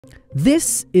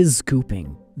This is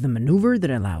scooping, the maneuver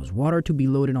that allows water to be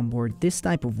loaded on board this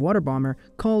type of water bomber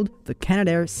called the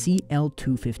Canadair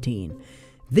CL-215.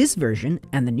 This version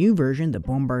and the new version, the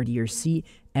Bombardier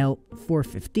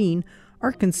CL-415,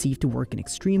 are conceived to work in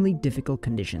extremely difficult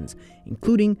conditions,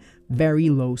 including very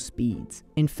low speeds.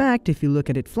 In fact, if you look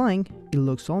at it flying, it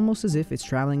looks almost as if it's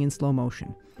traveling in slow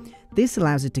motion. This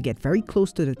allows it to get very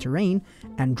close to the terrain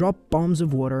and drop bombs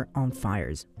of water on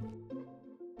fires.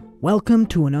 Welcome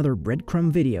to another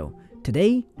breadcrumb video.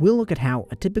 Today, we'll look at how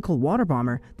a typical water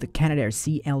bomber, the Canadair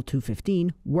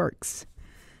CL-215, works.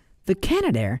 The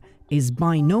Canadair is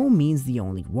by no means the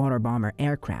only water bomber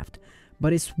aircraft,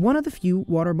 but it's one of the few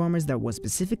water bombers that was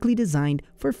specifically designed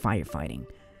for firefighting.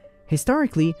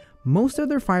 Historically, most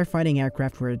other firefighting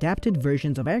aircraft were adapted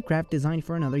versions of aircraft designed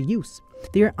for another use.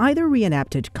 They are either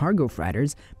readapted cargo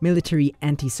freighters, military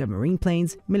anti-submarine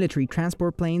planes, military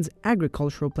transport planes,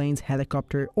 agricultural planes,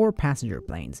 helicopter, or passenger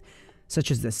planes,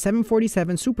 such as the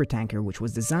 747 supertanker, which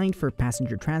was designed for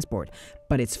passenger transport,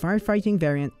 but its firefighting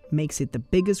variant makes it the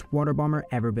biggest water bomber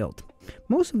ever built.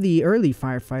 Most of the early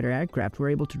firefighter aircraft were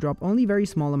able to drop only very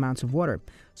small amounts of water,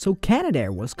 so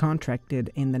Canadair was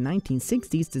contracted in the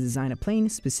 1960s to design a plane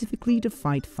specifically to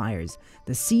fight fires,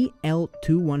 the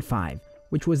CL-215,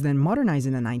 which was then modernized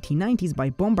in the 1990s by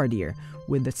Bombardier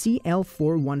with the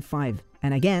CL-415,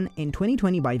 and again in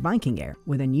 2020 by Viking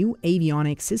with a new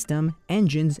avionics system,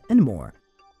 engines, and more.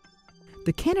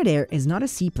 The Canadair is not a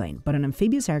seaplane, but an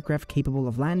amphibious aircraft capable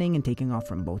of landing and taking off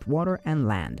from both water and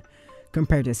land,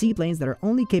 compared to seaplanes that are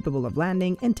only capable of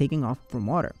landing and taking off from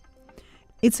water.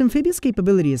 Its amphibious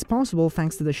capability is possible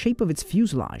thanks to the shape of its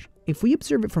fuselage. If we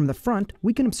observe it from the front,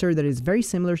 we can observe that it is very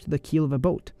similar to the keel of a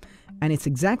boat, and it's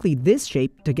exactly this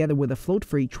shape, together with a float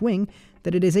for each wing,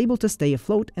 that it is able to stay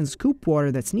afloat and scoop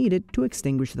water that's needed to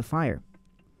extinguish the fire.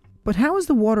 But how is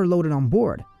the water loaded on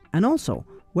board? And also,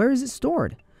 where is it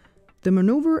stored? The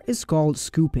maneuver is called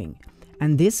scooping,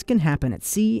 and this can happen at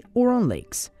sea or on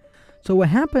lakes. So what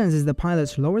happens is the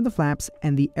pilots lower the flaps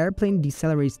and the airplane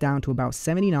decelerates down to about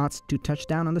 70 knots to touch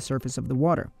down on the surface of the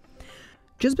water.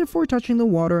 Just before touching the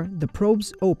water, the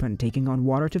probes open, taking on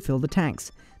water to fill the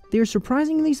tanks. They are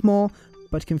surprisingly small,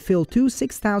 but can fill two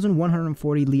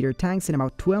 6,140-liter tanks in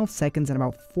about 12 seconds and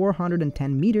about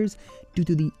 410 meters due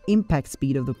to the impact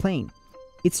speed of the plane.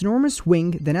 Its enormous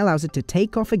wing then allows it to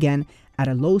take off again at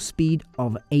a low speed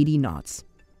of 80 knots.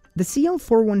 The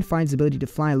CL-415's ability to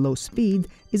fly at low speed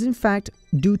is in fact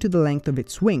due to the length of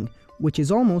its wing, which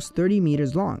is almost 30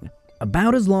 meters long,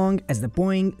 about as long as the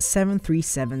Boeing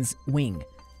 737's wing,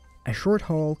 a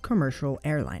short-haul commercial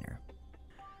airliner.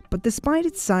 But despite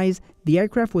its size, the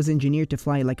aircraft was engineered to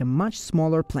fly like a much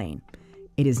smaller plane.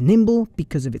 It is nimble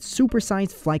because of its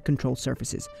supersized flight control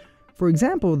surfaces. For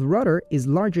example, the rudder is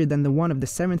larger than the one of the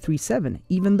 737,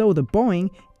 even though the Boeing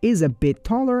is a bit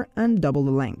taller and double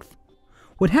the length.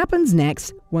 What happens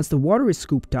next, once the water is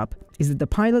scooped up, is that the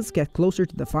pilots get closer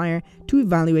to the fire to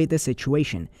evaluate the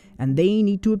situation, and they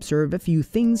need to observe a few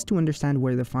things to understand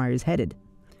where the fire is headed.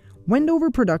 Wendover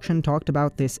Production talked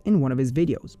about this in one of his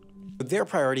videos. Their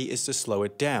priority is to slow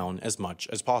it down as much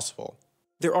as possible.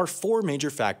 There are four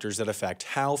major factors that affect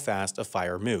how fast a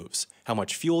fire moves: how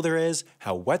much fuel there is,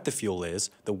 how wet the fuel is,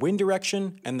 the wind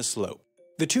direction, and the slope.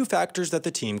 The two factors that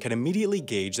the team can immediately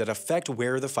gauge that affect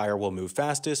where the fire will move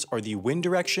fastest are the wind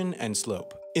direction and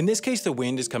slope. In this case, the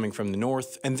wind is coming from the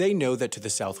north, and they know that to the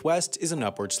southwest is an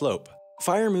upward slope.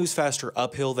 Fire moves faster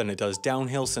uphill than it does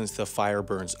downhill since the fire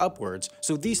burns upwards,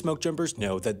 so these smoke jumpers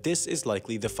know that this is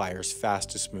likely the fire's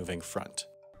fastest moving front.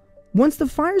 Once the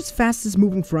fire's fastest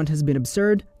moving front has been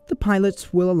observed, the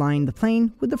pilots will align the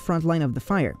plane with the front line of the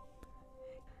fire.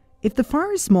 If the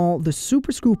fire is small, the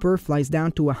Super Scooper flies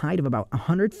down to a height of about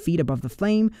 100 feet above the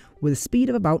flame with a speed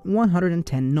of about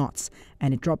 110 knots,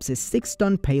 and it drops its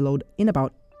 6-ton payload in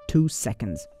about 2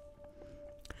 seconds.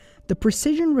 The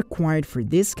precision required for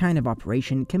this kind of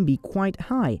operation can be quite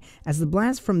high, as the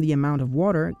blast from the amount of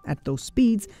water at those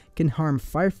speeds can harm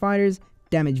firefighters,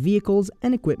 damage vehicles,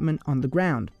 and equipment on the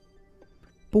ground.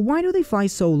 But why do they fly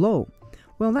so low?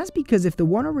 Well, that's because if the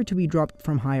water were to be dropped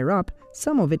from higher up,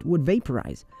 some of it would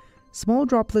vaporize. Small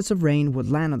droplets of rain would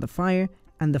land on the fire,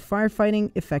 and the firefighting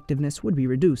effectiveness would be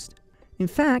reduced. In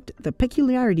fact, the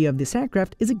peculiarity of this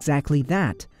aircraft is exactly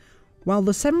that. While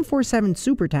the 747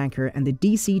 supertanker and the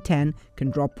DC-10 can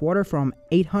drop water from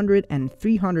 800 and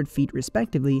 300 feet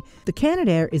respectively, the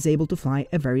Canadair is able to fly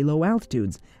at very low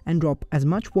altitudes and drop as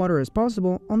much water as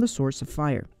possible on the source of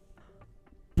fire.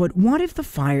 But what if the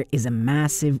fire is a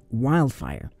massive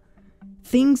wildfire?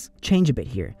 Things change a bit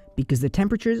here, because the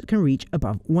temperatures can reach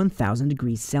above 1000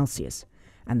 degrees Celsius,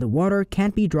 and the water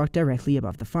can't be dropped directly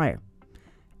above the fire.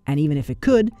 and even if it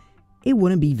could, it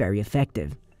wouldn't be very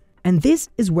effective. And this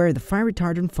is where the fire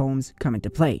retardant foams come into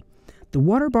play. The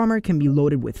water bomber can be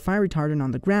loaded with fire retardant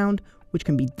on the ground, which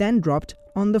can be then dropped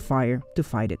on the fire to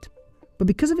fight it. But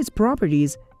because of its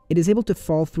properties, it is able to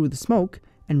fall through the smoke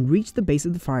and reach the base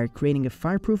of the fire, creating a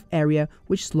fireproof area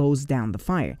which slows down the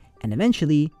fire and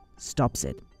eventually stops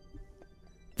it.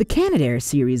 The Canadair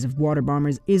series of water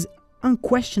bombers is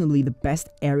unquestionably the best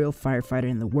aerial firefighter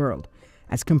in the world.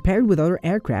 As compared with other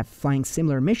aircraft flying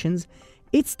similar missions,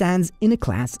 it stands in a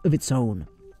class of its own.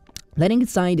 Letting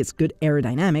aside its good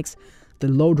aerodynamics, the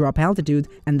low drop altitude,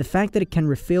 and the fact that it can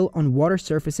refill on water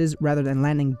surfaces rather than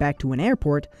landing back to an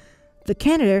airport, the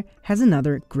Canadair has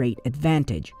another great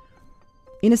advantage.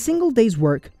 In a single day's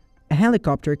work, a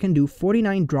helicopter can do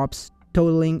 49 drops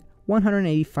totaling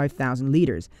 185,000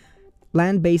 liters.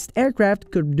 Land-based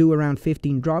aircraft could do around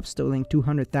 15 drops totaling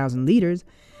 200,000 liters,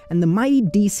 and the mighty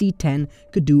DC-10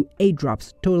 could do 8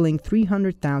 drops totaling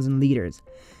 300,000 liters.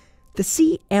 The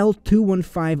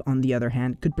CL-215, on the other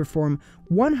hand, could perform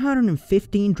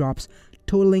 115 drops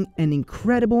totaling an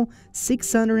incredible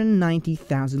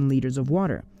 690,000 liters of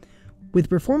water. With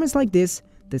performance like this,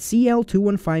 the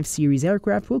CL-215 series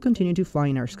aircraft will continue to fly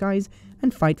in our skies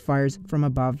and fight fires from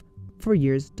above for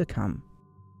years to come.